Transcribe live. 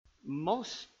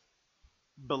most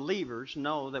believers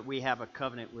know that we have a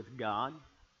covenant with God.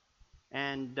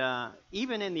 And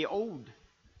even in the Old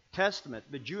Testament,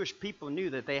 the Jewish people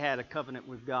knew that they had a covenant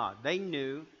with God. They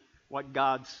knew what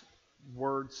God's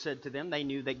word said to them. They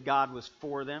knew that God was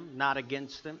for them, not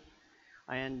against them.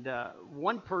 And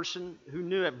one person who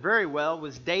knew it very well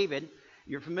was David.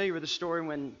 You're familiar with the story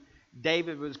when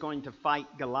David was going to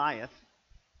fight Goliath.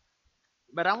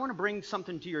 But I want to bring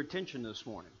something to your attention this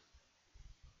morning.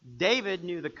 David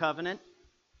knew the covenant,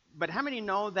 but how many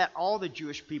know that all the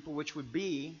Jewish people, which would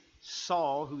be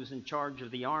Saul, who was in charge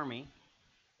of the army,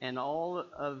 and all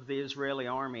of the Israeli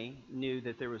army knew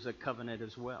that there was a covenant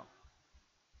as well?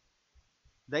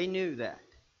 They knew that.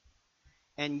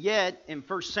 And yet, in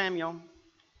 1 Samuel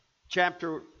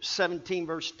chapter 17,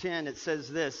 verse 10, it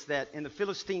says this, that, "And the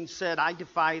Philistines said, I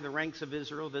defy the ranks of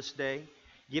Israel this day.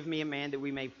 Give me a man that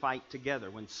we may fight together.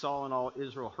 When Saul and all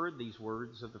Israel heard these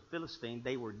words of the Philistine,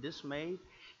 they were dismayed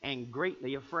and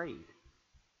greatly afraid."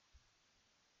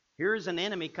 Here is an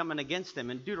enemy coming against them.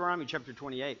 In Deuteronomy chapter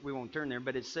 28, we won't turn there,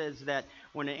 but it says that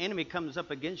when an enemy comes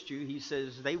up against you, he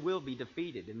says they will be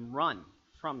defeated and run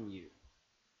from you.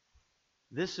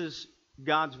 This is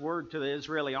God's word to the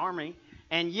Israeli army.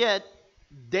 And yet,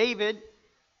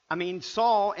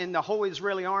 Saul and the whole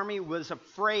Israeli army was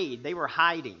afraid. They were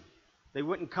hiding. They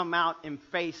wouldn't come out and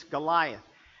face Goliath.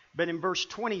 But in verse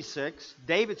 26,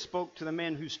 David spoke to the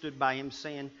men who stood by him,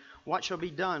 saying, "What shall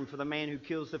be done for the man who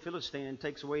kills the Philistine and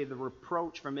takes away the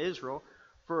reproach from Israel?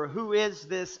 For who is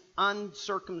this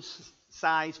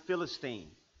uncircumcised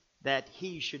Philistine that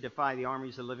he should defy the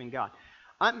armies of the living God?"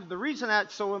 The reason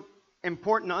that's so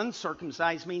important,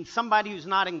 uncircumcised, means somebody who's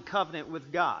not in covenant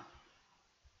with God.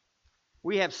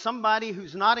 We have somebody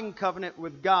who's not in covenant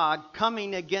with God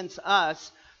coming against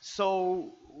us,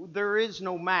 so there is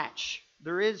no match.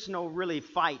 There is no really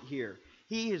fight here.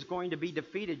 He is going to be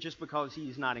defeated just because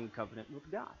he's not in covenant with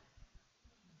God.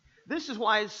 This is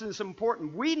why this is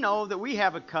important. We know that we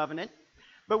have a covenant,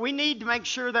 but we need to make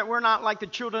sure that we're not like the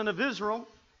children of Israel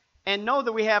and know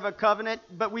that we have a covenant,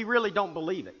 but we really don't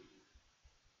believe it.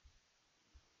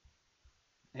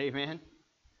 Amen.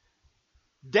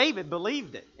 David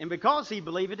believed it. And because he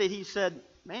believed it, he said,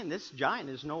 man, this giant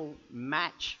is no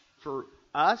match for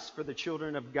us, for the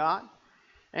children of God.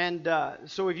 And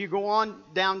so if you go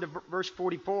on down to verse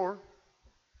 44,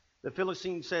 the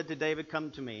Philistine said to David,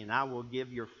 "Come to me, and I will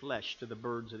give your flesh to the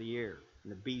birds of the air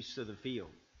and the beasts of the field."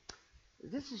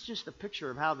 This is just a picture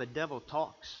of how the devil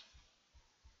talks.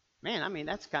 Man,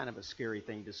 that's kind of a scary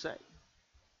thing to say.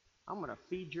 I'm going to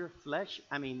feed your flesh.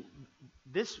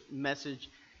 This message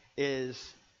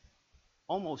is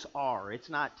almost R. It's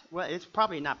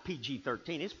probably not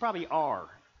PG-13. It's probably R.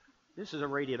 This is a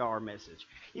rated R message.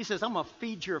 He says, "I'm going to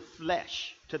feed your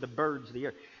flesh to the birds of the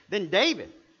air." Then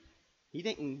David, he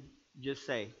didn't just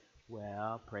say,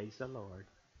 "Well, praise the Lord."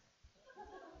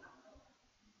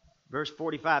 Verse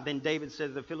 45, then David said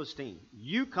to the Philistine,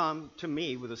 "You come to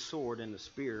me with a sword and a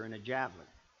spear and a javelin,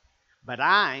 but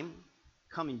I'm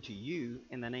coming to you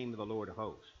in the name of the Lord of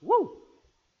hosts." Woo!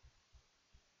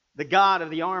 "The God of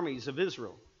the armies of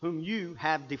Israel, whom you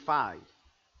have defied.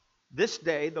 This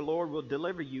day the Lord will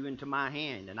deliver you into my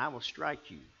hand, and I will strike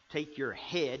you, take your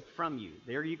head from you."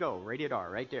 There you go, rated R,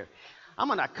 right there. "I'm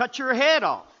going to cut your head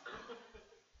off."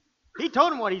 He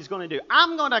told him what he's going to do.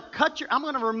 I'm going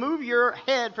to remove your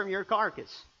head from your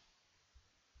carcass.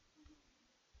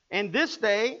 "And this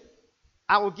day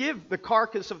I will give the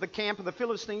carcass of the camp of the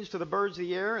Philistines to the birds of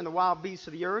the air and the wild beasts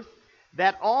of the earth,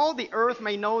 that all the earth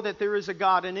may know that there is a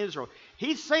God in Israel."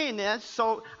 He's saying this,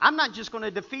 so I'm not just going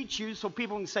to defeat you so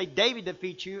people can say David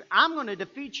defeats you. I'm going to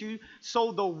defeat you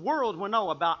so the world will know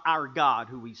about our God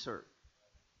who we serve.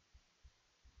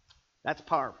 That's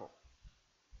powerful.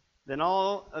 "Then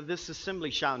all of this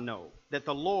assembly shall know that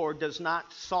the Lord does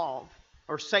not solve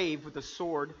or save with the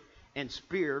sword and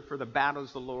spear, for the battle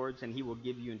is the Lord's, and he will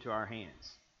give you into our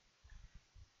hands."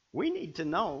 We need to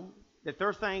know that there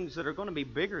are things that are going to be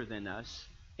bigger than us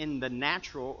in the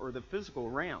natural or the physical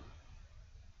realm.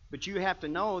 But you have to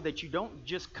know that you don't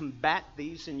just combat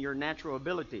these in your natural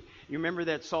ability. You remember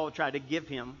that Saul tried to give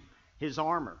him his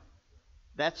armor.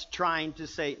 That's trying to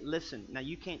say, listen, now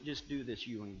you can't just do this,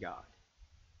 you and God.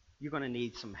 You're going to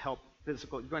need some help,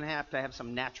 physical. You're going to have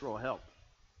some natural help.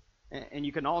 And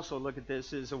you can also look at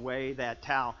this as a way that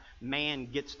how man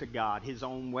gets to God, his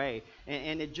own way.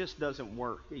 And it just doesn't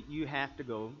work. You have to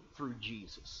go through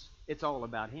Jesus. It's all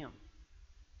about him.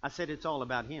 I said it's all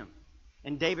about him.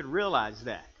 And David realized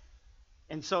that.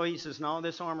 And so he says, no,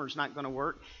 this armor's not going to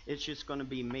work. It's just going to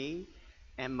be me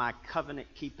and my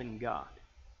covenant-keeping God.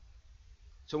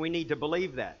 So we need to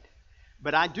believe that.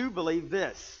 But I do believe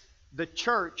this, The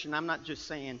church, and I'm not just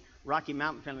saying Rocky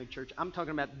Mountain Family Church, I'm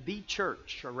talking about the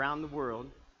church around the world,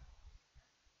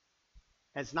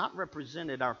 has not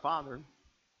represented our Father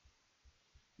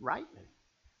rightly.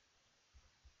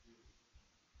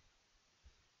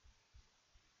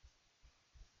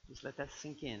 Just let that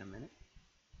sink in a minute.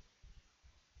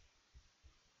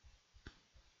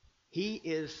 He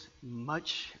is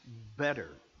much better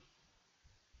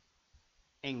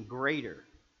and greater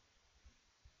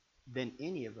than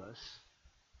any of us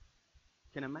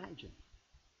can imagine.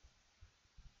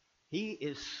 He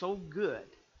is so good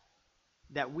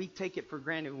that we take it for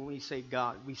granted when we say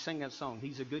God. We sing that song,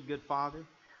 He's a good, good Father.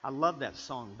 I love that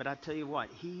song, but I tell you what,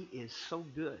 He is so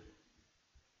good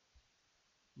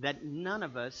that none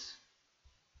of us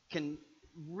can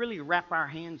really wrap our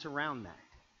hands around that.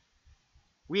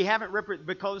 We haven't,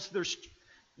 because there's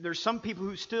some people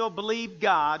who still believe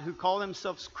God, who call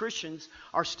themselves Christians,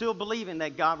 are still believing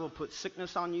that God will put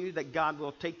sickness on you, that God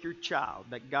will take your child,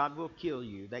 that God will kill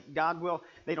you, that God will,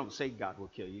 they don't say God will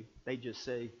kill you, they just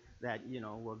say that,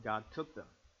 well, God took them.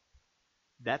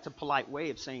 That's a polite way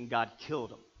of saying God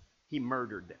killed them. He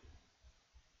murdered them.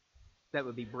 That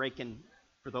would be breaking,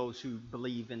 for those who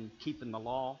believe in keeping the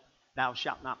law, thou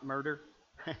shalt not murder.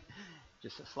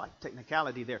 Just a slight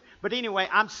technicality there. But anyway,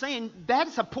 I'm saying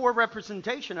that's a poor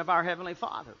representation of our Heavenly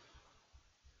Father.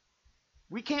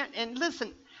 We can't, and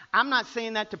listen, I'm not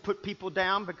saying that to put people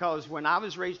down, because when I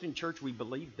was raised in church, we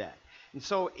believed that. And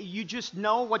so you just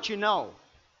know what you know.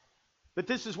 But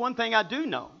this is one thing I do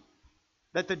know,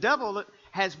 that the devil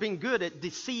has been good at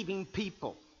deceiving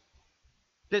people.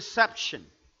 Deception.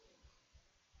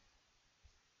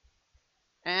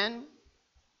 And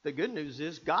the good news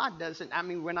is God doesn't,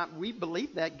 when we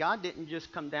believe that, God didn't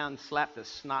just come down and slap the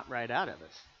snot right out of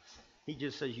us. He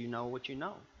just says, you know what you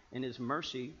know. And His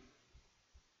mercy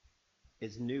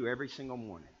is new every single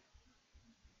morning.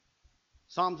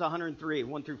 Psalms 103,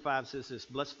 1 through 5 says this,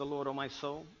 bless the Lord, O my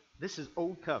soul. This is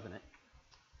Old Covenant.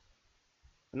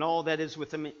 And all that is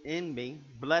within me,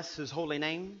 bless His holy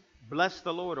name. Bless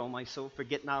the Lord, O my soul,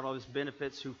 forget not all His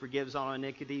benefits, who forgives all our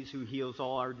iniquities, who heals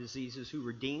all our diseases, who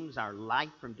redeems our life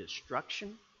from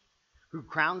destruction, who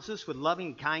crowns us with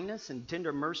loving kindness and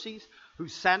tender mercies, who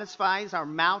satisfies our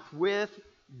mouth with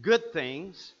good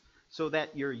things, so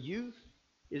that your youth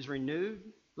is renewed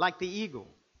like the eagle.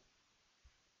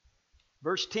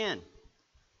 Verse 10,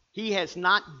 He has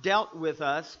not dealt with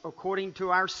us according to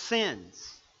our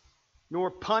sins, nor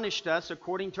punished us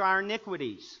according to our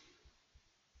iniquities.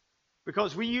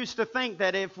 Because we used to think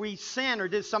that if we sin or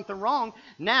did something wrong,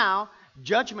 now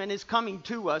judgment is coming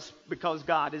to us because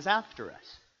God is after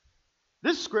us.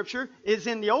 This scripture is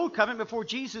in the Old Covenant before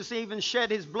Jesus even shed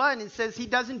His blood, and it says He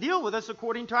doesn't deal with us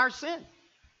according to our sin.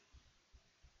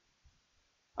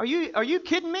 Are you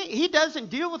kidding me? He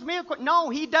doesn't deal with me? No,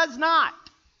 He does not.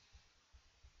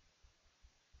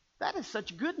 That is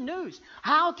such good news.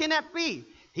 How can that be?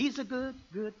 He's a good,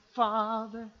 good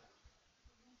Father.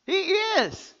 He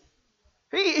is.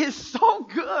 He is so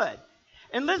good.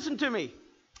 And listen to me.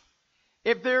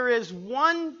 If there is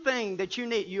one thing that you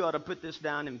need, you ought to put this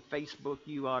down in Facebook.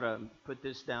 You ought to put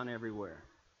this down everywhere.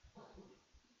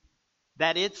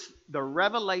 That it's the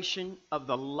revelation of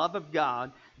the love of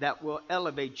God that will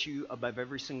elevate you above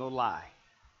every single lie.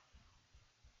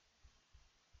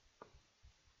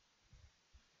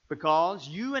 Because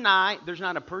you and I, there's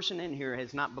not a person in here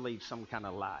has not believed some kind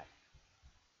of lie.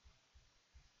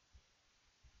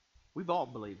 We've all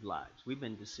believed lies. We've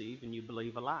been deceived, and you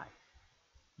believe a lie.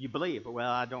 You believe,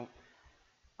 well,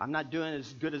 I'm not doing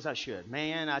as good as I should.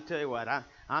 Man, I tell you what,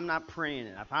 I'm not praying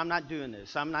enough. I'm not doing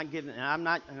this. I'm not giving, and I'm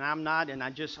not, and I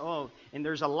just, and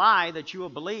there's a lie that you will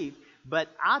believe. But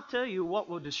I'll tell you what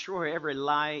will destroy every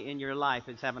lie in your life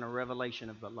is having a revelation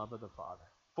of the love of the Father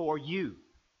for you.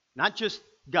 Not just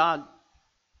God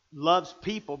loves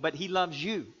people, but He loves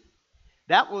you.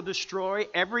 That will destroy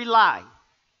every lie.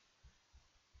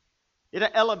 It'll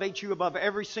elevate you above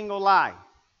every single lie.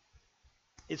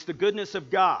 It's the goodness of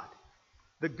God.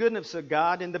 The goodness of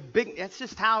God and that's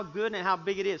just how good and how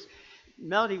big it is.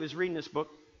 Melody was reading this book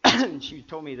and she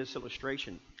told me this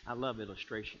illustration. I love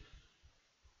illustration.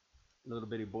 A little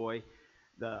bitty boy,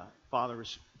 the father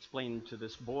was explaining to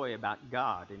this boy about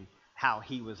God and how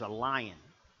He was a lion,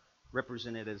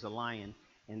 represented as a lion.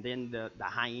 And then the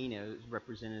hyena is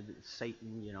represented as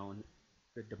Satan, and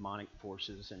the demonic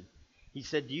forces. And he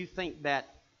said, do you think that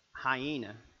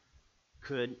hyena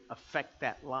could affect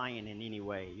that lion in any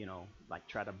way, like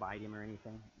try to bite him or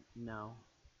anything? No.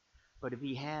 But if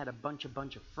he had a bunch of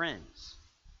friends,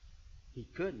 he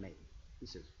could maybe. He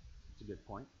says, that's a good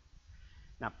point.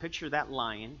 Now picture that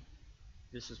lion.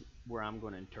 This is where I'm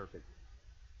going to interpret.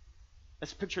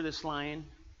 Let's picture this lion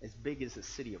as big as the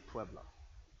city of Pueblo.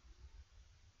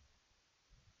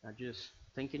 Now just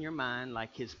think in your mind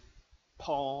like his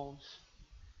paws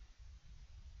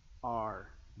are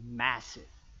massive.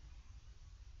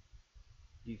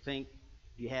 Do you think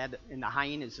if you had, and the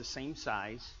hyena is the same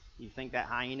size, you think that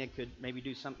hyena could maybe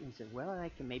do something? He said, well, I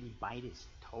can maybe bite his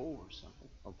toe or something.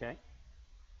 Okay?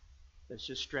 Let's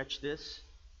just stretch this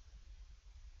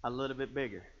a little bit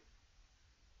bigger.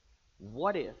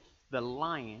 What if the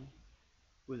lion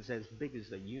was as big as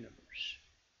the universe?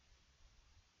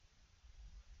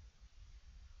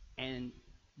 And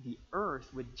the earth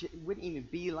wouldn't even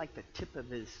be like the tip of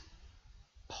his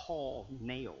paw,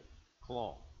 nail,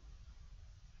 claw.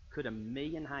 Could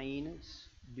 1,000,000 hyenas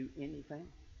do anything?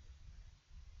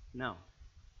 No.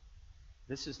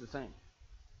 This is the thing.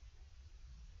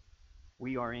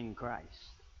 We are in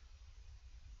Christ.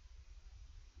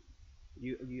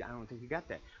 I don't think you got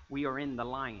that. We are in the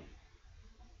lion,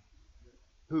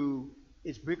 who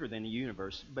is bigger than the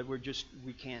universe, but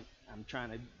we can't, I'm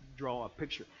trying to draw a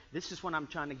picture. This is what I'm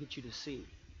trying to get you to see.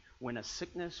 When a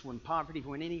sickness, when poverty,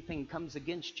 when anything comes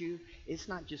against you, it's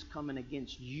not just coming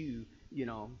against you,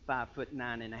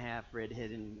 5'9.5",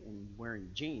 redhead and wearing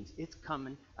jeans. It's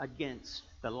coming against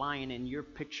the lion in your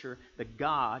picture, the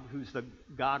God who's the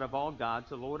God of all gods,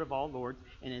 the Lord of all lords,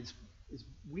 and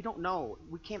we don't know,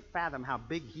 we can't fathom how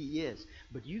big he is.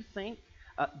 But you think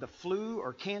the flu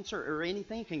or cancer or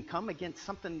anything can come against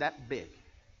something that big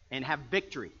and have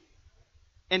victory?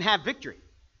 And have victory.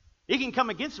 It can come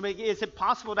against me. Is it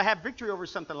possible to have victory over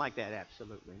something like that?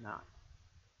 Absolutely not.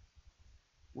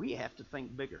 We have to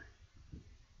think bigger.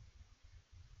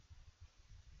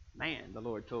 Man, the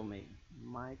Lord told me,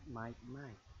 Mike,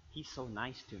 he's so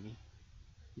nice to me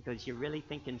because you're really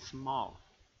thinking small.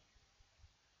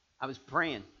 I was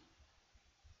praying.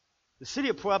 The city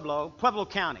of Pueblo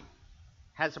County,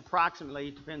 has approximately,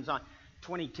 it depends on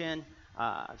 2010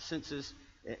 census,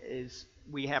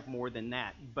 we have more than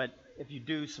that. But if you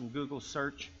do some Google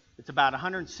search, it's about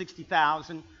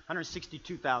 160,000,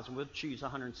 162,000. We'll choose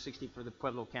 160 for the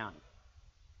Pueblo County.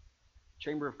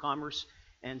 Chamber of Commerce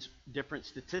and different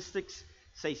statistics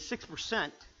say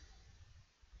 6%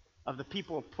 of the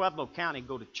people of Pueblo County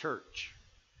go to church.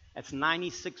 That's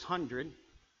 9,600.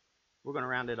 We're going to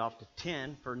round it off to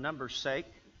 10 for numbers' sake.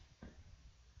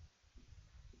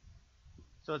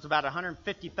 So it's about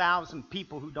 150,000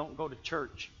 people who don't go to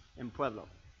church in Pueblo.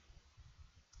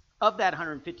 Of that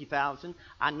 150,000,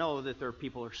 I know that there are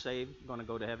people who are saved, going to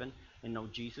go to heaven, and know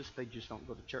Jesus. They just don't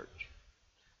go to church.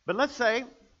 But let's say,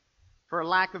 for a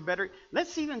lack of better,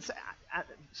 let's even say,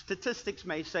 statistics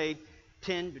may say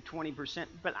 10 to 20%,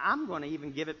 but I'm going to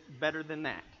even give it better than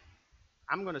that.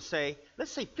 I'm going to say,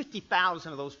 let's say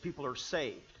 50,000 of those people are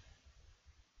saved.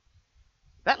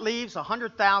 That leaves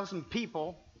 100,000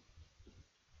 people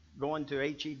going to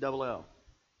HELL.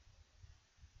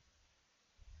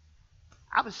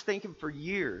 I was thinking for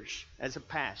years as a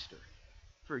pastor,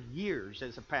 I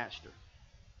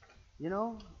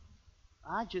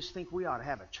just think we ought to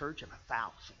have a church of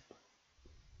 1,000.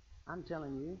 I'm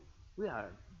telling you, we ought to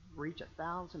reach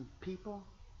 1,000 people.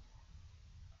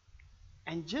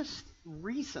 And just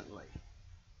recently,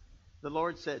 the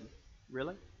Lord said,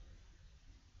 really?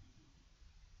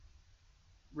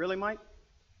 Really, Mike?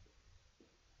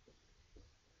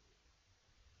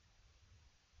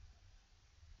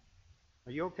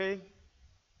 Are you okay?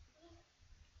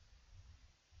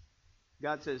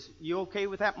 God says, you okay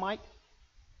with that, Mike?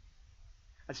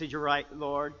 I said, you're right,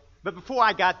 Lord. But before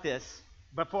I got this,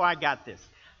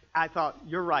 I thought,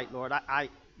 you're right, Lord.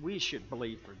 We should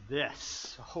believe for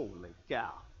this. Holy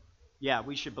cow. Yeah,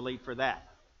 we should believe for that.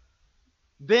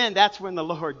 Then that's when the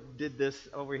Lord did this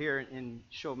over here and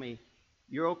showed me,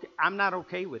 you're okay. I'm not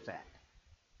okay with that.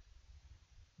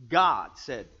 God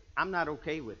said, I'm not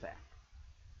okay with that.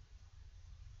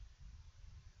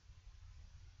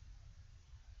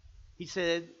 He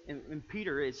said, in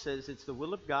Peter, it says, it's the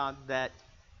will of God that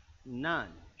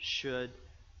none should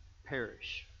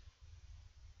perish.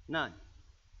 None.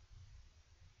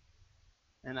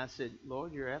 And I said,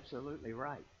 Lord, you're absolutely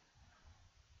right.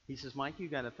 He says, Mike, you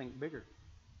got to think bigger.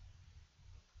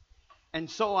 And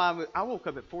so I woke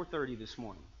up at 4:30 this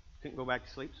morning. Couldn't go back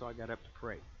to sleep, so I got up to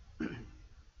pray.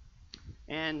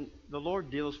 And the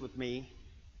Lord deals with me.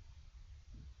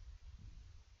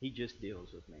 He just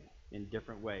deals with me in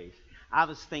different ways. I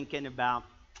was thinking about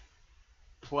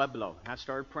Pueblo. I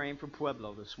started praying for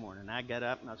Pueblo this morning. I got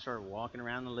up and I started walking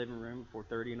around the living room at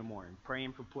 4:30 in the morning,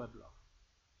 praying for Pueblo.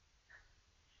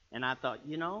 And I thought,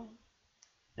 now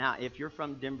if you're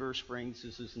from Denver Springs,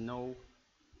 this is no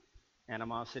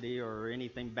animosity or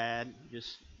anything bad.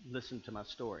 Just listen to my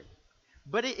story.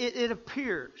 But it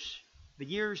appears, the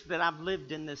years that I've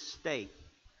lived in this state,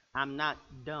 I'm not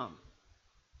dumb.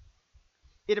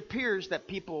 It appears that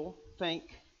people think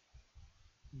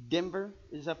Denver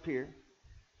is up here,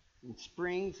 and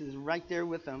Springs is right there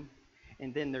with them,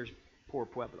 and then there's poor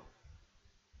Pueblo.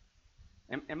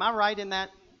 Am I right in that?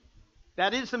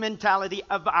 That is the mentality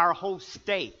of our whole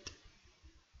state.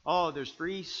 Oh, there's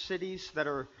 3 cities that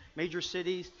are major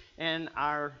cities in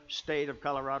our state of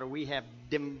Colorado. We have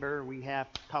Denver, we have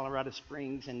Colorado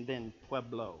Springs, and then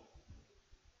Pueblo,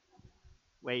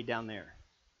 way down there.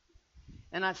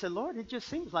 And I said, Lord, it just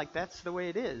seems like that's the way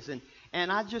it is.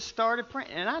 And I just started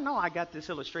praying. And I know I got this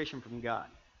illustration from God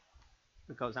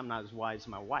because I'm not as wise as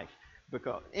my wife.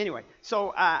 Anyway,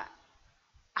 so I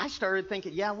started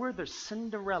thinking, yeah, we're the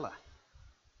Cinderella.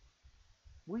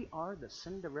 We are the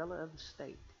Cinderella of the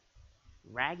state.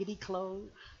 Raggedy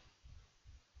clothes,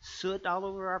 soot all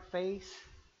over our face,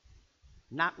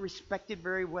 not respected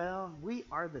very well. We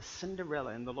are the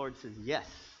Cinderella. And the Lord says, yes,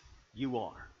 you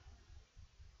are.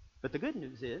 But the good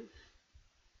news is,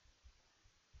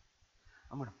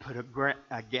 I'm going to put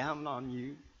a gown on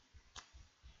you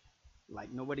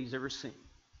like nobody's ever seen.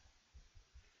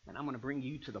 And I'm going to bring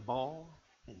you to the ball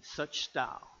in such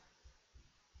style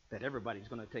that everybody's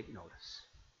going to take notice.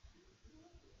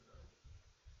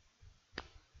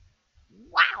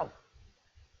 Wow!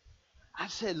 I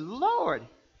said, Lord.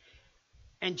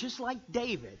 And just like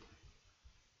David,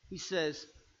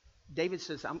 David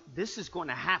says, this is going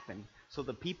to happen so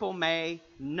the people may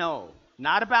know,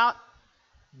 not about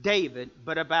David,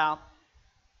 but about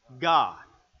God.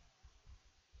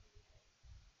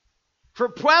 For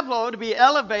Pueblo to be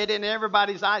elevated in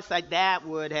everybody's eyesight, that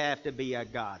would have to be a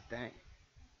God thing.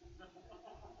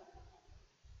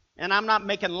 And I'm not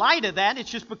making light of that.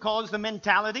 It's just because the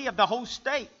mentality of the whole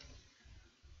state.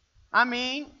 I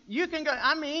mean, you can go,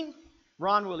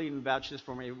 Ron will even vouch this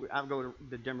for me. I'll go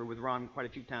to Denver with Ron quite a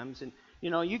few times. And,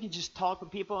 you can just talk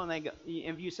with people and they go,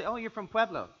 if you say, oh, you're from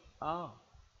Pueblo. Oh.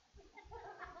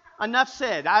 Enough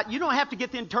said. You don't have to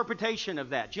get the interpretation of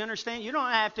that. Do you understand? You don't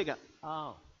have to go,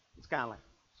 oh. It's kind of like,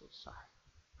 so sorry.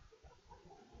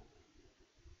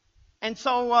 And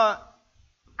so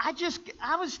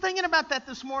I was thinking about that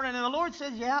this morning, and the Lord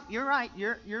says, yeah, you're right.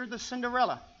 You're the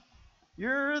Cinderella.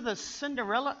 You're the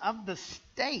Cinderella of the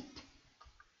state.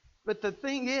 But the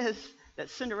thing is that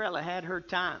Cinderella had her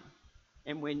time.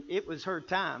 And when it was her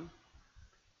time,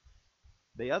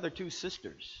 the other 2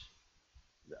 sisters,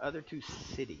 the other 2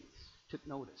 cities took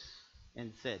notice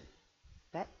and said,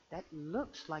 that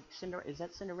looks like Cinderella. Is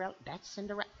that Cinderella? That's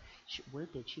Cinderella. Where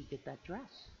did she get that dress?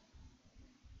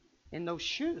 And those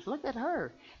shoes. Look at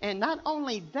her. And not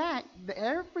only that,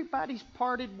 everybody's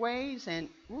parted ways, and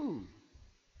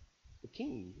the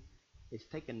king is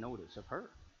taking notice of her.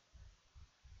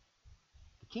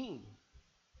 The king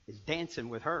is dancing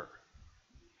with her.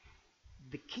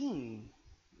 The king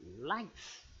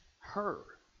likes her.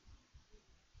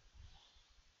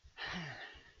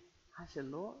 I said,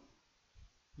 Lord,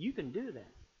 you can do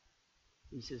that.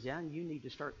 He says, yeah, and you need to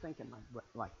start thinking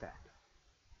like that.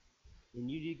 And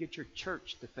you need to get your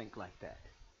church to think like that.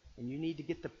 And you need to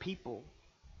get the people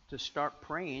to start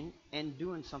praying and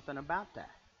doing something about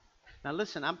that. Now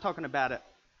listen, I'm talking about a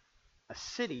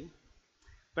city,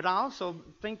 but I also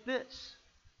think this.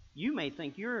 You may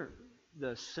think you're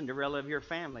the Cinderella of your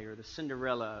family or the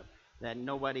Cinderella that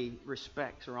nobody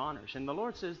respects or honors. And the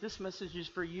Lord says this message is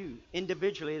for you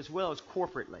individually as well as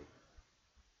corporately.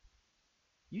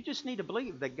 You just need to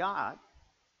believe that God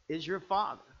is your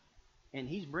Father and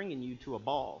He's bringing you to a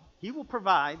ball. He will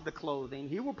provide the clothing.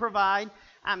 He will provide,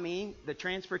 the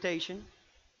transportation.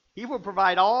 He will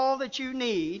provide all that you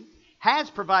need, has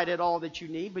provided all that you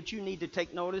need, but you need to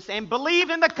take notice and believe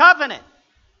in the covenant.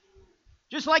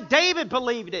 Just like David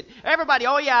believed it. Everybody,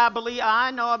 oh yeah,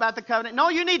 I know about the covenant. No,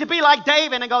 you need to be like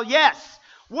David and go, yes,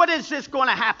 what is this going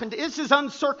to happen? This is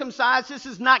uncircumcised. This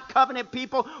is not covenant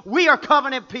people. We are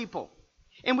covenant people.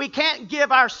 And we can't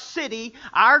give our city,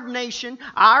 our nation,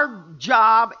 our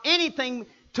job, anything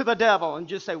to the devil and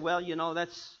just say, well,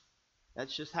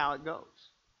 that's just how it goes.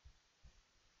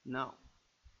 No.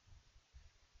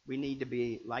 We need to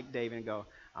be like David and go,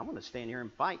 I'm going to stand here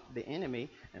and fight the enemy,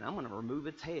 and I'm going to remove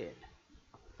its head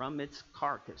from its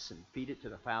carcass and feed it to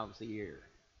the fowls of the air.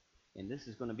 And this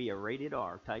is going to be a rated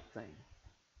R type thing.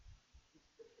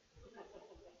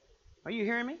 Are you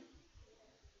hearing me?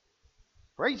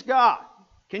 Praise God.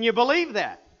 Can you believe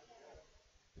that?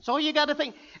 So you got to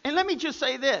think. And let me just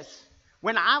say this.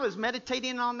 When I was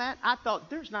meditating on that, I thought,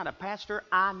 there's not a pastor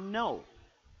I know.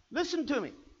 Listen to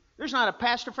me. There's not a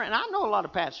pastor friend. I know a lot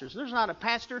of pastors. There's not a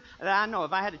pastor that I know.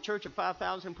 If I had a church of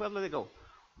 5,000 in Pueblo, they go,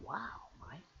 wow,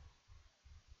 Mike.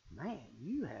 Man,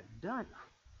 you have done.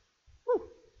 Whew.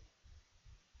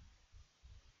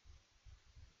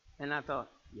 And I thought,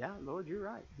 yeah, Lord, you're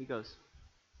right. He goes,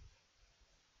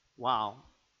 wow,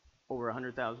 over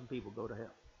 100,000 people go to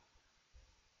hell.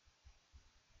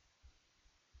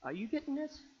 Are you getting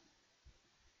this?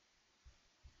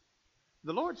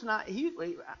 The Lord's not,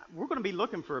 we're going to be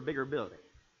looking for a bigger building.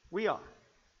 We are.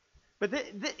 But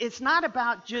it's not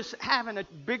about just having a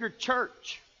bigger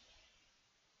church.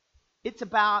 It's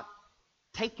about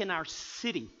taking our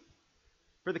city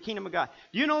for the kingdom of God.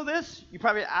 Do you know this?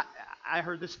 I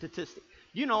heard this statistic.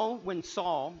 You know, when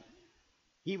Saul,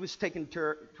 he was taking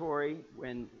territory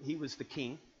when he was the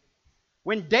king.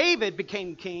 When David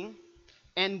became king,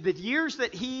 and the years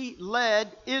that he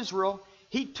led Israel,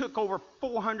 he took over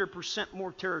 400%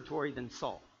 more territory than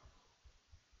Saul.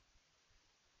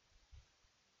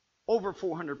 Over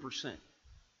 400%.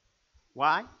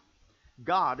 Why?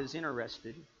 God is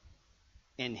interested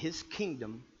in his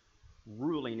kingdom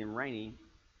ruling and reigning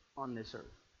on this earth.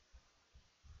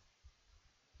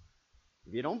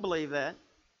 If you don't believe that,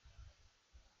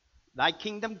 thy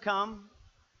kingdom come,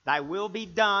 thy will be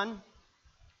done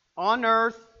on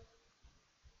earth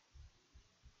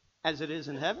as it is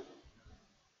in heaven.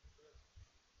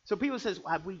 So people say,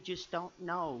 well, we just don't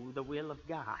know the will of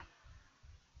God.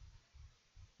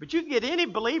 But you can get any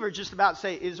believer just about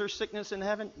say, is there sickness in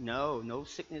heaven? No, no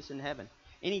sickness in heaven.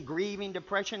 Any grieving,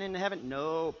 depression in heaven?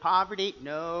 No. Poverty?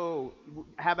 No.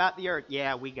 How about the earth?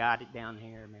 Yeah, we got it down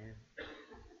here, man.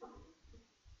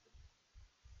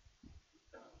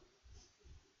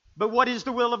 But what is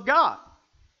the will of God?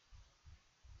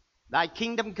 Thy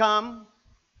kingdom come,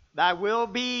 thy will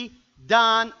be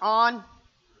done on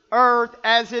earth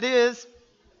as it is.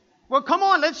 Well, come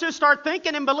on, let's just start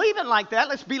thinking and believing like that.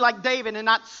 Let's be like David and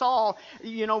not Saul.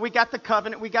 You know, we got the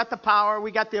covenant, we got the power,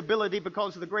 we got the ability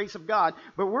because of the grace of God.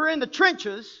 But we're in the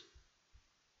trenches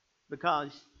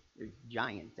because there's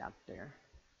giants out there.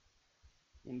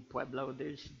 In Pueblo,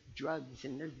 there's drugs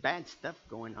and there's bad stuff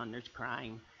going on. There's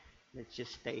crime. Let's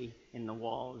just stay in the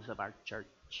walls of our church.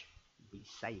 Be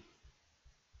safe.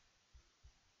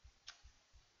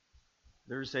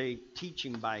 There's a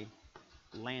teaching by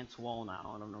Lance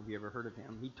Wallnau. I don't know if you ever heard of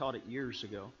him. He taught it years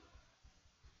ago.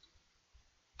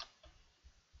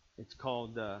 It's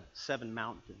called Seven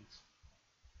Mountains.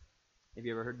 Have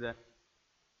you ever heard of that?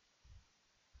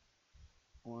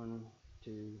 1,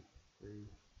 2, 3,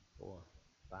 4,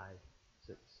 5,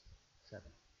 6, 7.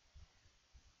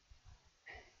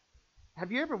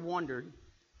 Have you ever wondered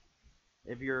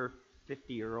if you're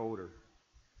 50 or older,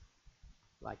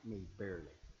 like me, barely,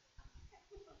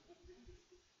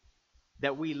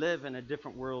 that we live in a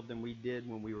different world than we did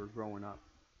when we were growing up?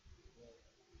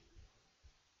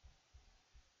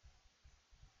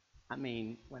 I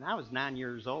mean, when I was 9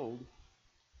 years old,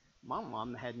 my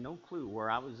mom had no clue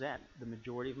where I was at the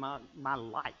majority of my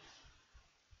life.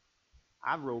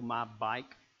 I rode my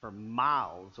bike for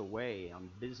miles away on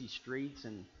busy streets,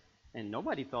 and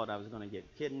nobody thought I was going to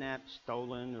get kidnapped,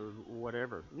 stolen, or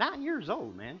whatever. 9 years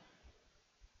old, man.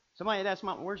 Somebody had asked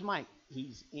Mom, where's Mike?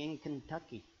 He's in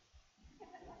Kentucky.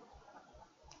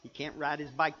 He can't ride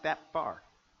his bike that far.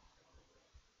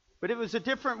 But it was a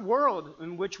different world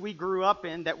in which we grew up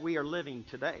in that we are living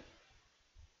today.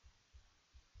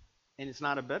 And it's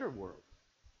not a better world.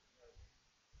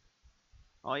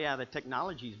 Oh yeah, the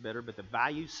technology is better, but the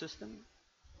value system,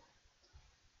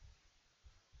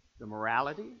 the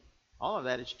morality, all of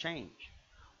that has changed.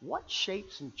 What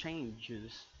shapes and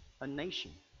changes a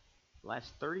nation? The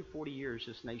last 30, 40 years,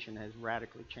 this nation has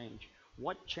radically changed.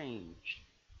 What changed?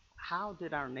 How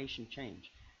did our nation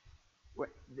change?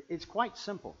 It's quite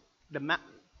simple.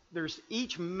 There's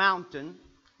each mountain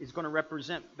is going to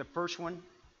represent, the first one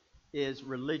is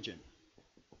religion.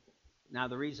 Now,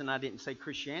 the reason I didn't say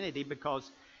Christianity, because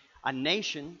a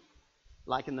nation,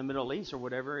 like in the Middle East or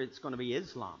whatever, it's going to be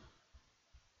Islam.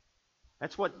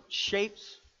 That's what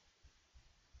shapes,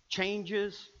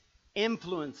 changes,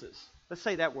 influences. Let's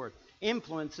say that word.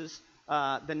 Influences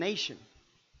the nation.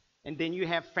 And then you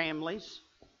have families.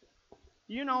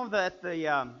 You know that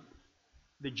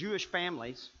the Jewish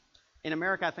families, in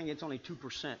America I think it's only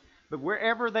 2%, but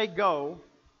wherever they go,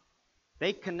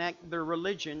 they connect their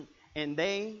religion and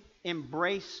they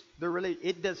embrace their religion.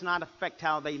 It does not affect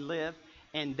how they live,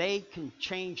 and they can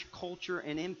change culture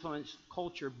and influence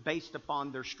culture based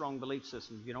upon their strong belief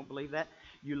system. If you don't believe that,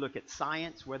 you look at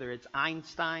science, whether it's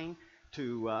Einstein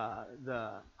to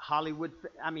the Hollywood.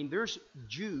 I mean, there's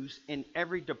Jews in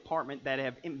every department that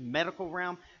have, in medical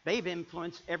realm, they've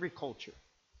influenced every culture.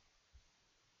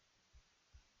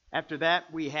 After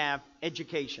that, we have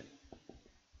education.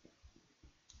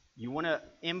 You want to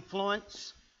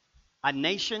influence a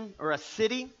nation or a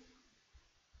city,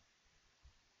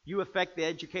 you affect the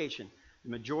education. The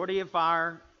majority of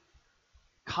our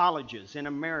colleges in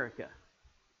America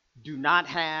do not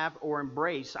have or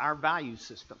embrace our value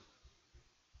system.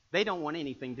 They don't want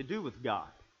anything to do with God.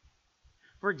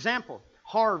 For example,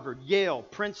 Harvard, Yale,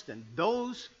 Princeton,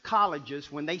 those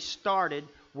colleges, when they started,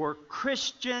 were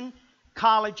Christian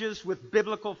colleges with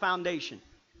biblical foundation.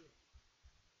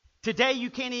 Today, you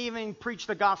can't even preach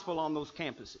the gospel on those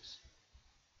campuses.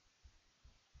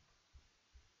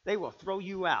 They will throw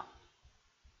you out.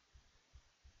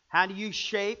 How do you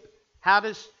shape? How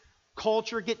does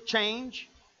culture get changed?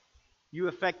 You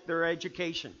affect their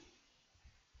education.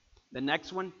 The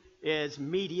next one is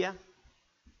media.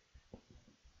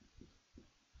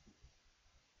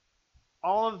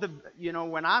 All of the,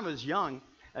 when I was young,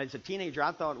 as a teenager,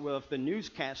 I thought, well, if the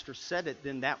newscaster said it,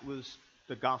 then that was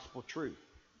the gospel truth.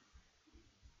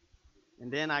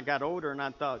 And then I got older and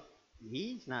I thought,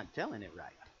 he's not telling it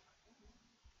right.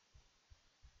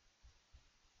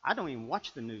 I don't even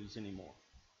watch the news anymore.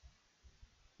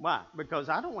 Why? Because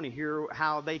I don't want to hear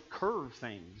how they curve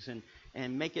things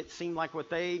and make it seem like what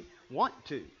they want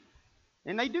to.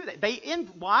 And they do that.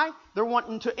 Why? They're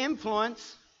wanting to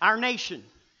influence our nation.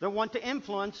 They want to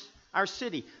influence our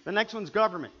city. The next one's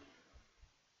government.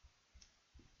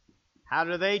 How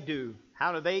do they do?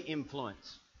 How do they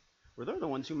influence? Well, they're the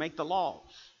ones who make the laws.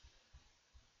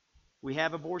 We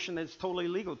have abortion that's totally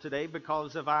legal today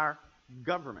because of our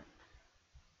government.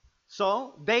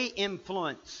 So they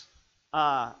influence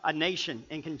a nation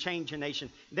and can change a nation.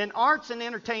 Then arts and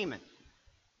entertainment.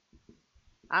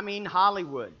 I mean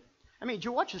Hollywood. Did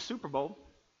you watch the Super Bowl?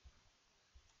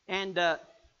 And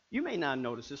you may not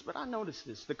notice this, but I noticed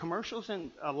this. The commercials and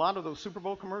a lot of those Super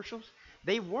Bowl commercials,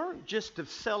 they weren't just to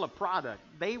sell a product.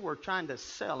 They were trying to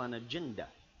sell an agenda.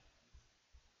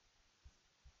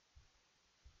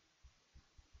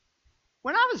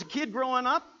 When I was a kid growing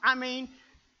up,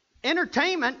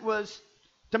 entertainment was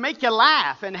to make you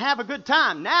laugh and have a good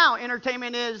time. Now,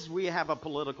 entertainment is we have a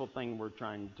political thing we're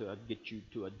trying to get you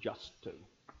to adjust to.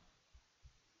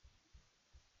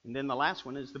 And then the last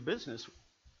one is the business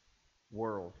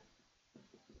world.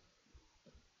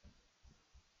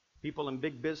 People in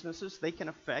big businesses, they can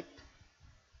affect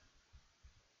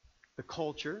the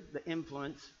culture, the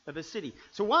influence of a city.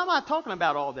 So why am I talking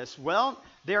about all this? Well,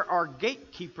 there are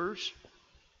gatekeepers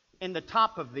in the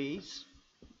top of these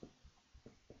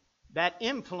that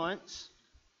influence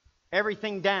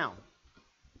everything down.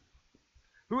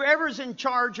 Whoever's in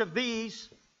charge of these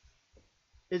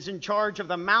is in charge of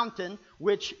the mountain,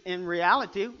 which in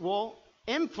reality will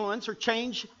influence or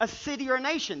change a city or a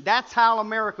nation. That's how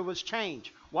America was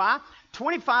changed. Why?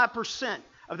 25%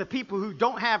 of the people who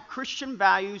don't have Christian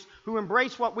values, who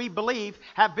embrace what we believe,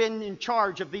 have been in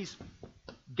charge of these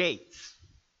gates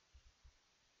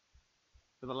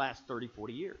for the last 30,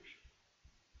 40 years.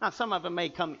 Now, some of them may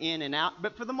come in and out,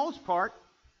 but for the most part,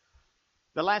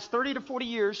 the last 30 to 40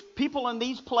 years, people in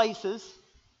these places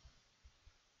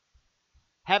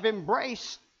have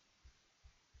embraced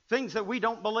things that we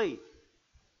don't believe.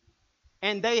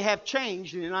 And they have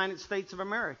changed the United States of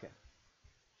America.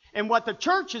 And what the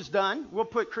church has done, we'll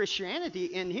put Christianity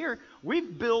in here,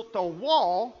 we've built a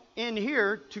wall in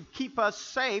here to keep us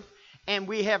safe, and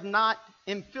we have not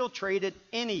infiltrated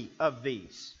any of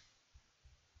these.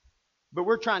 But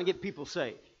we're trying to get people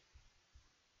saved.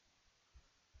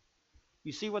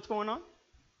 You see what's going on?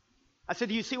 I said,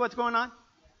 do you see what's going on?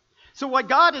 So what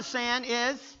God is saying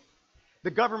is,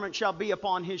 the government shall be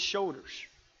upon his shoulders.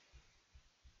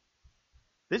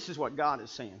 This is what God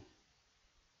is saying.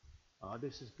 Oh,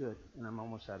 this is good, and I'm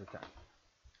almost out of time.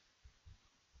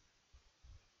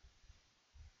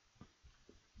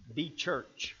 The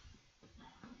church,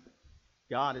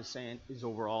 God is saying, is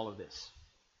over all of this.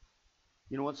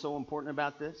 You know what's so important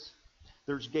about this?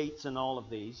 There's gates in all of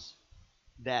these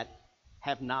that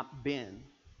have not been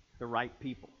the right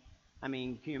people.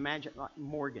 Can you imagine like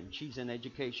Morgan? She's in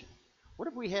education. What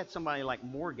if we had somebody like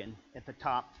Morgan at the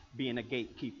top being a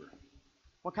gatekeeper?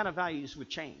 What kind of values would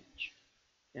change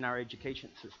in our education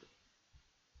system?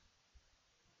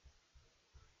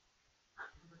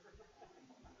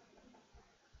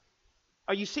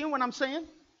 Are you seeing what I'm saying?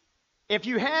 If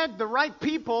you had the right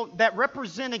people that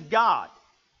represented God,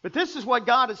 but this is what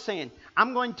God is saying.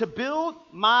 I'm going to build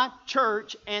my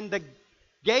church, and the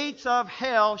gates of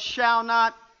hell shall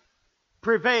not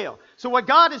prevail. So what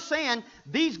God is saying,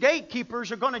 these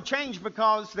gatekeepers are going to change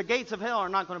because the gates of hell are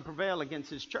not going to prevail against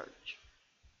his church.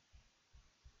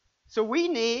 So we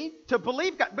need to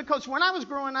believe God. Because when I was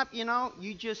growing up,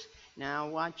 you just, now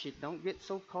watch it. Don't get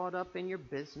so caught up in your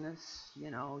business.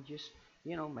 Just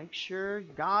Make sure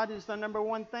God is the number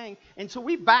one thing. And so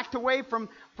we backed away from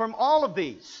all of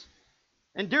these.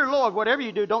 And dear Lord, whatever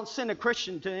you do, don't send a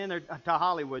Christian to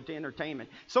Hollywood to entertainment.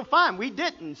 So fine, we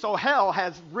didn't. So hell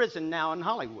has risen now in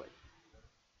Hollywood.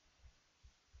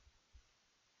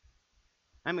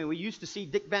 I mean, we used to see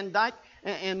Dick Van Dyke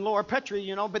and Laura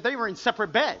Petrie, but they were in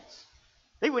separate beds.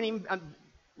 They wouldn't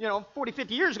even, 40,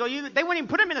 50 years ago, they wouldn't even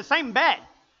put them in the same bed.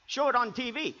 Show it on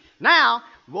TV. Now,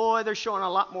 boy, they're showing a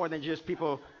lot more than just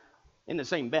people in the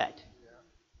same bed.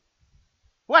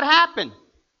 What happened?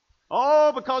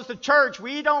 Oh, because the church,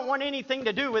 we don't want anything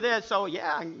to do with this. So,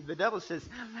 yeah, the devil says,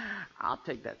 I'll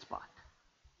take that spot.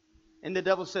 And the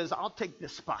devil says, I'll take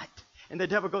this spot. And the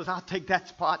devil goes, I'll take that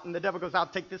spot. And the devil goes, I'll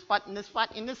take this spot and this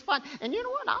spot and this spot. And you know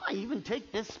what? I'll even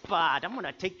take this spot. I'm going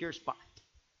to take your spot.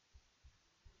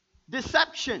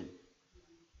 Deception.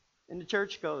 And the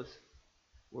church goes,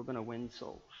 we're going to win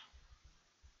souls.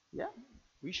 Yeah,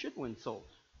 we should win souls.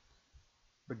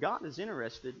 But God is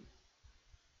interested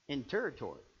in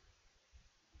territory.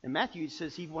 In Matthew, it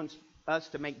says he wants us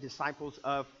to make disciples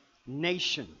of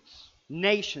nations.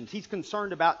 Nations. He's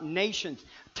concerned about nations,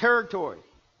 territory.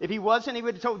 If he wasn't, he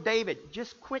would have told David,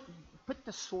 just quit, put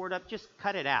the sword up, just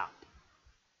cut it out.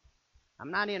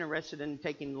 I'm not interested in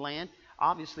taking land.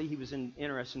 Obviously, he was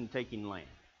interested in taking land.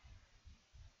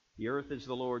 The earth is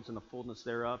the Lord's and the fullness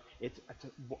thereof.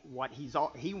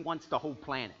 He wants the whole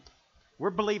planet.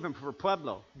 We're believing for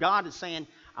Pueblo. God is saying,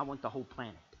 I want the whole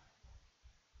planet.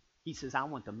 He says, I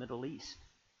want the Middle East.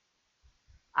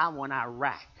 I want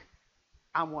Iraq.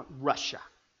 I want Russia.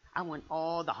 I want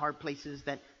all the hard places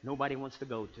that nobody wants to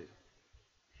go to.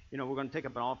 We're going to take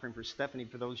up an offering for Stephanie.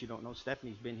 For those who don't know,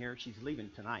 Stephanie's been here. She's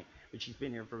leaving tonight, but she's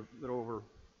been here for a little over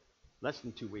less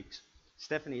than 2 weeks.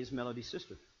 Stephanie is Melody's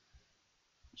sister.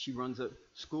 She runs a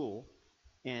school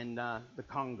in the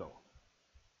Congo.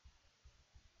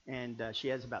 And she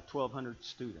has about 1,200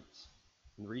 students.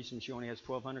 And the reason she only has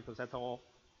 1,200 because that's all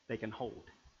they can hold.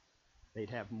 They'd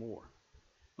have more.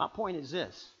 My point is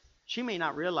this. She may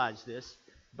not realize this,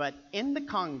 but in the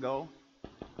Congo,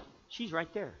 she's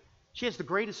right there. She has the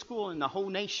greatest school in the whole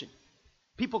nation.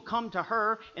 People come to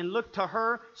her and look to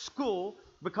her school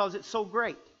because it's so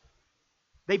great.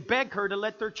 They beg her to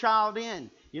let their child in.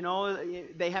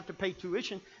 They have to pay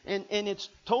tuition. And it's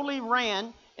totally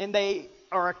ran, and they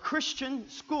are a Christian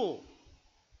school.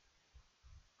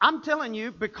 I'm telling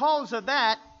you, because of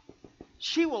that,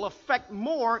 she will affect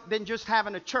more than just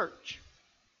having a church.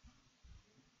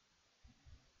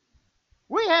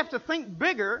 We have to think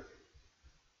bigger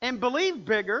and believe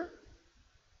bigger,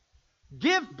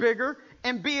 give bigger,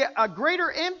 and be a greater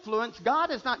influence.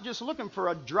 God is not just looking for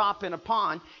a drop in a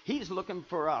pond. He's looking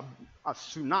for a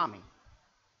tsunami.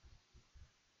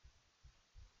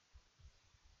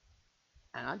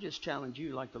 And I just challenge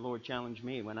you like the Lord challenged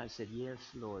me when I said, yes,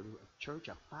 Lord, a church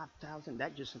of 5,000.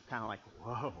 That just kind of like,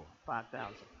 whoa,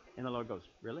 5,000. And the Lord goes,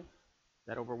 really?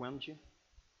 That overwhelms you?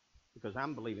 Because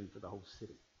I'm believing for the whole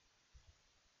city.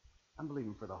 I'm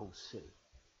believing for the whole city.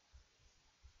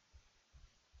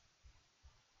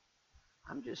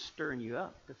 I'm just stirring you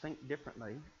up to think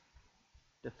differently,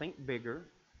 to think bigger.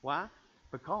 Why?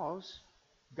 Because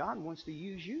God wants to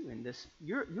use you in this.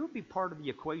 You'll be part of the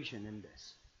equation in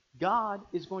this. God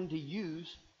is going to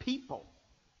use people,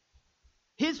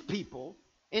 His people,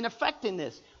 in affecting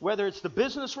this. Whether it's the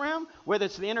business realm, whether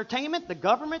it's the entertainment, the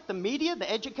government, the media,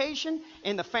 the education,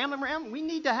 and the family realm. We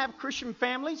need to have Christian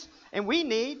families, and we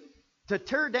need to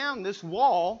tear down this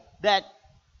wall that,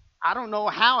 I don't know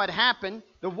how it happened,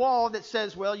 the wall that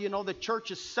says, well, the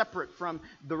church is separate from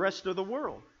the rest of the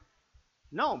world.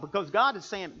 No, because God is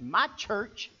saying, my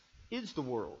church is the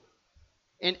world.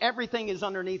 And everything is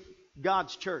underneath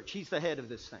God's church. He's the head of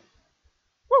this thing.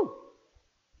 Woo!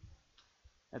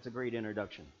 That's a great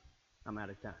introduction. I'm out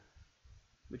of time.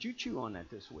 But you chew on that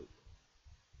this week.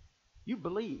 You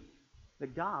believe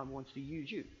that God wants to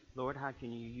use you. Lord, how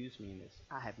can you use me in this?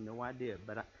 I have no idea.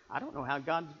 But I don't know how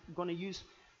God's going to use,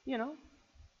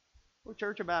 we're a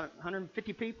church about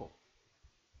 150 people.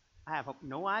 I have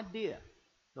no idea.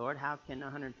 Lord, how can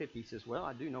 150? He says, well,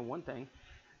 I do know one thing.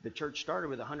 The church started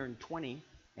with 120,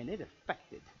 and it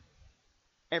affected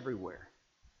everywhere.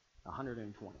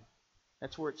 120.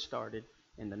 That's where it started.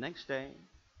 And the next day,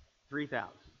 3,000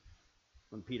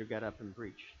 when Peter got up and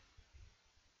preached.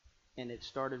 And it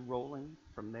started rolling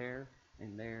from there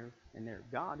and there and there.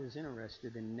 God is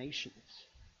interested in nations.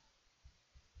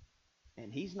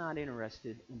 And He's not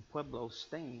interested in Pueblo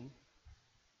staying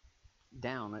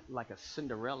down like a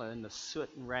Cinderella in the soot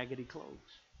and raggedy clothes.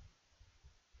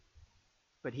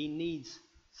 But He needs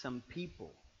some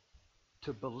people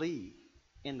to believe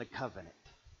in the covenant.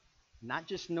 Not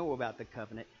just know about the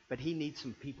covenant, But he needs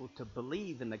some people to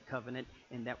believe in the covenant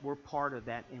and that we're part of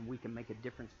that and we can make a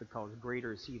difference because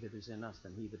greater is he that is in us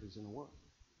than he that is in the world.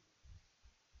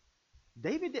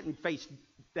 David didn't face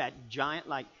that giant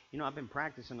like, I've been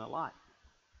practicing a lot.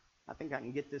 I think I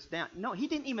can get this down. No, he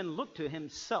didn't even look to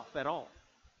himself at all.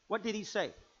 What did he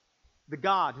say? The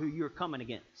God who you're coming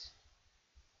against.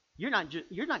 You're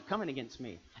not coming against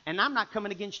me. And I'm not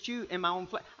coming against you in my own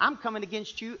flesh. I'm coming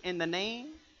against you in the name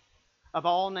of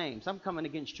all names. I'm coming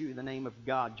against you in the name of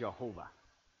God Jehovah.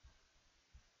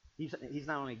 He's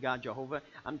not only God Jehovah.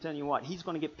 I'm telling you what, he's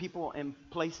going to get people in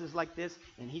places like this,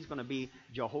 and he's going to be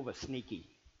Jehovah sneaky.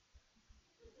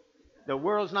 The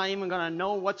world's not even going to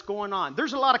know what's going on.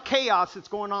 There's a lot of chaos that's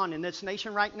going on in this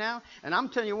nation right now, and I'm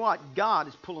telling you what, God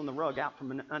is pulling the rug out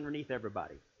from underneath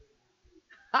everybody.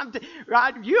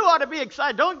 You ought to be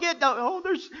excited. Don't get,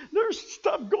 there's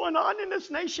stuff going on in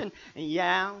this nation.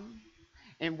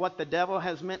 And what the devil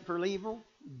has meant for evil,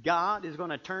 God is going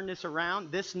to turn this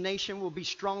around. This nation will be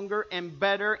stronger and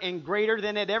better and greater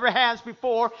than it ever has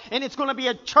before. And it's going to be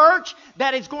a church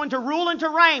that is going to rule and to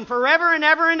reign forever and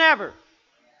ever and ever.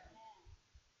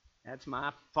 That's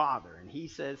my Father. And he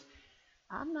says,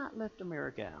 I've not left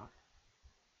America out.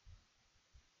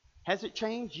 Has it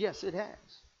changed? Yes, it has.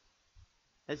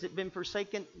 Has it been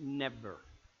forsaken? Never.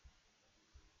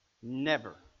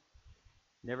 Never.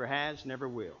 Never has, never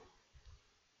will.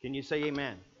 Can you say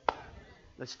amen?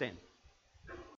 Let's stand.